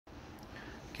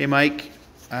Okay, Mike,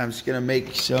 I'm just gonna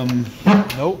make some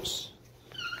notes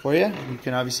for you. You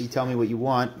can obviously tell me what you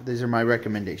want. These are my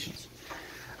recommendations.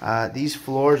 These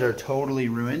floors are totally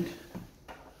ruined.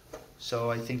 So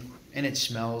I think, and it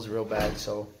smells real bad.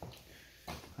 So,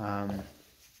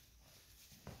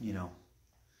 you know,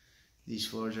 these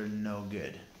floors are no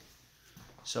good.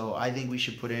 So I think we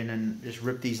should put in and just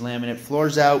rip these laminate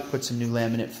floors out, put some new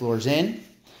laminate floors in.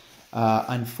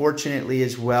 Unfortunately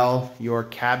as well, your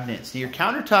cabinets. Now, your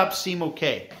countertops seem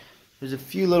okay. There's a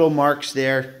few little marks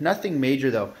there. Nothing major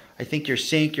though. I think your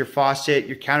sink, your faucet,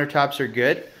 your countertops are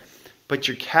good. But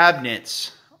your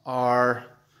cabinets are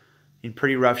in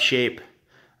pretty rough shape.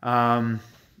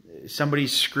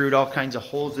 Somebody's screwed all kinds of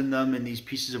holes in them and these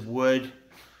pieces of wood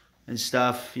and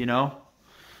stuff, you know.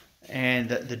 And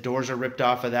the doors are ripped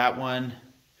off of that one.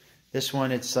 This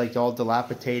one, it's like all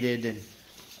dilapidated, and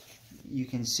you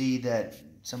can see that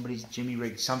somebody's jimmy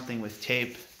rigged something with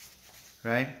tape,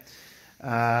 right?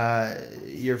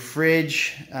 Your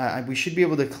fridge, we should be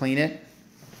able to clean it.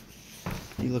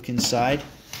 You look inside.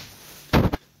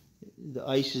 The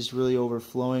ice is really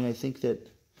overflowing. I think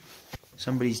that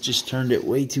somebody's just turned it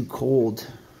way too cold.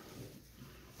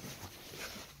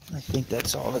 I think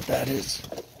that's all that is.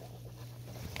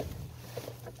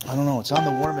 I don't know. It's on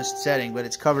the warmest setting, but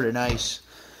it's covered in ice.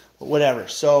 But whatever.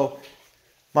 So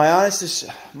my honest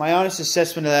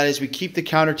assessment of that is we keep the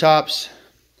countertops.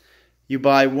 You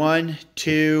buy 1,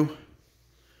 2,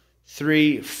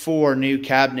 3, 4 new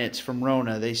cabinets from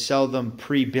Rona. They sell them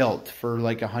pre-built for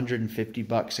like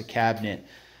 $150 a cabinet.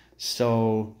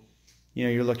 So, you know,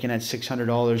 you're looking at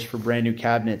 $600 for brand new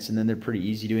cabinets, and then they're pretty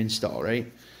easy to install, right?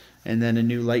 And then a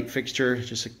new light fixture,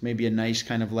 just like maybe a nice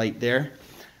kind of light there.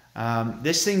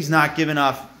 This thing's not giving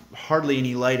off hardly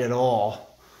any light at all.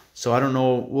 So I don't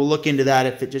know. We'll look into that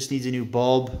if it just needs a new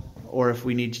bulb or if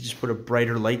we need to just put a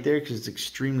brighter light there because it's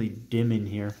extremely dim in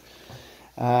here.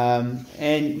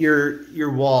 And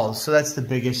your walls. So that's the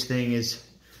biggest thing is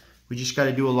we just got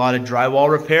to do a lot of drywall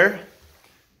repair.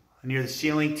 Near the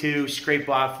ceiling too, scrape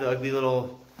off the ugly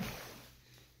little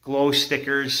glow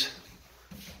stickers.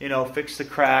 You know, fix the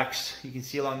cracks. You can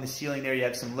see along the ceiling there, you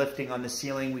have some lifting on the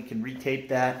ceiling. We can retape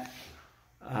that.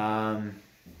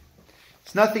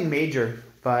 It's nothing major,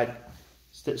 but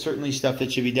certainly stuff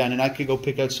that should be done. And I could go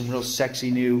pick out some real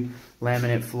sexy new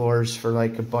laminate floors for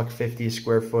like $1.50 a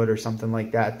square foot or something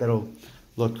like that. That'll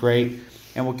look great.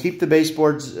 And we'll keep the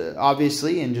baseboards,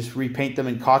 obviously, and just repaint them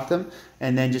and caulk them.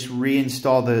 And then just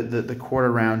reinstall the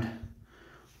quarter round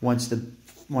once the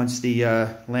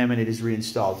laminate is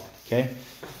reinstalled, okay?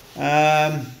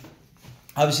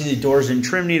 Obviously the doors and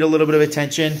trim need a little bit of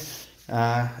attention.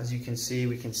 As you can see,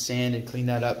 we can sand and clean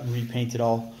that up and repaint it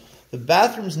all. The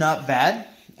bathroom's not bad.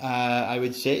 I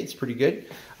would say it's pretty good.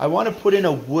 I want to put in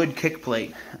a wood kick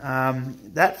plate.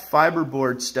 That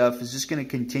fiberboard stuff is just going to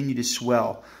continue to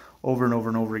swell over and over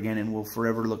and over again and will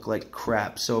forever look like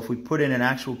crap. So if we put in an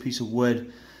actual piece of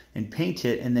wood and paint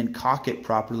it and then caulk it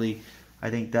properly, I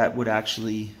think that would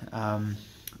actually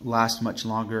last much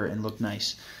longer and look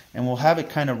nice. And we'll have it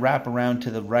kind of wrap around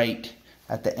to the right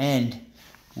at the end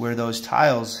where those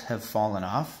tiles have fallen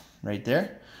off, right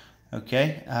there.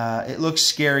 Okay, it looks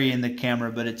scary in the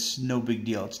camera, but it's no big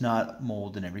deal. It's not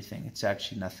mold and everything. It's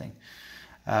actually nothing.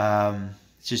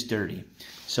 It's just dirty.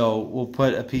 So we'll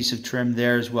put a piece of trim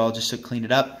there as well just to clean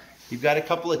it up. You've got a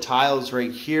couple of tiles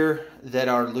right here that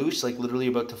are loose, like literally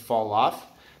about to fall off.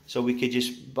 So we could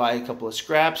just buy a couple of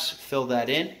scraps, fill that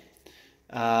in,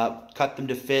 cut them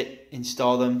to fit,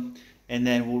 install them, and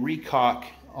then we'll re-caulk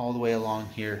all the way along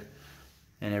here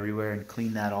and everywhere and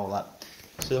clean that all up.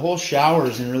 So the whole shower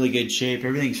is in really good shape.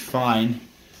 Everything's fine.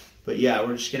 But yeah,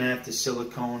 we're just going to have to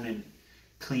silicone and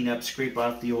clean up, scrape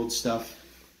off the old stuff,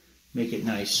 make it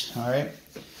nice. All right.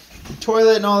 The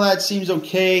toilet and all that seems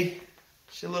okay.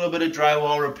 Just a little bit of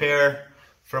drywall repair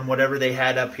from whatever they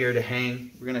had up here to hang.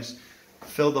 We're going to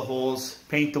fill the holes,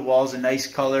 paint the walls a nice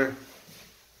color,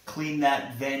 clean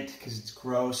that vent because it's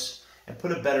gross, and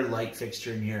put a better light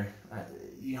fixture in here.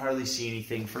 You hardly see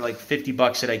anything. For like $50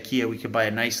 at IKEA, we could buy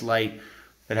a nice light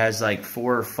that has like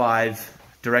 4 or 5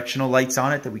 directional lights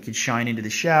on it that we could shine into the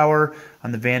shower,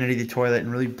 on the vanity of the toilet, and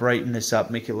really brighten this up,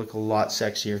 make it look a lot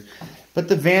sexier. But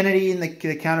the vanity and the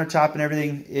countertop and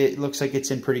everything, it looks like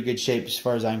it's in pretty good shape as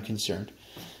far as I'm concerned.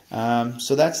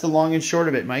 So that's the long and short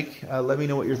of it, Mike. Let me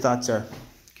know what your thoughts are.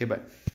 Okay, bye.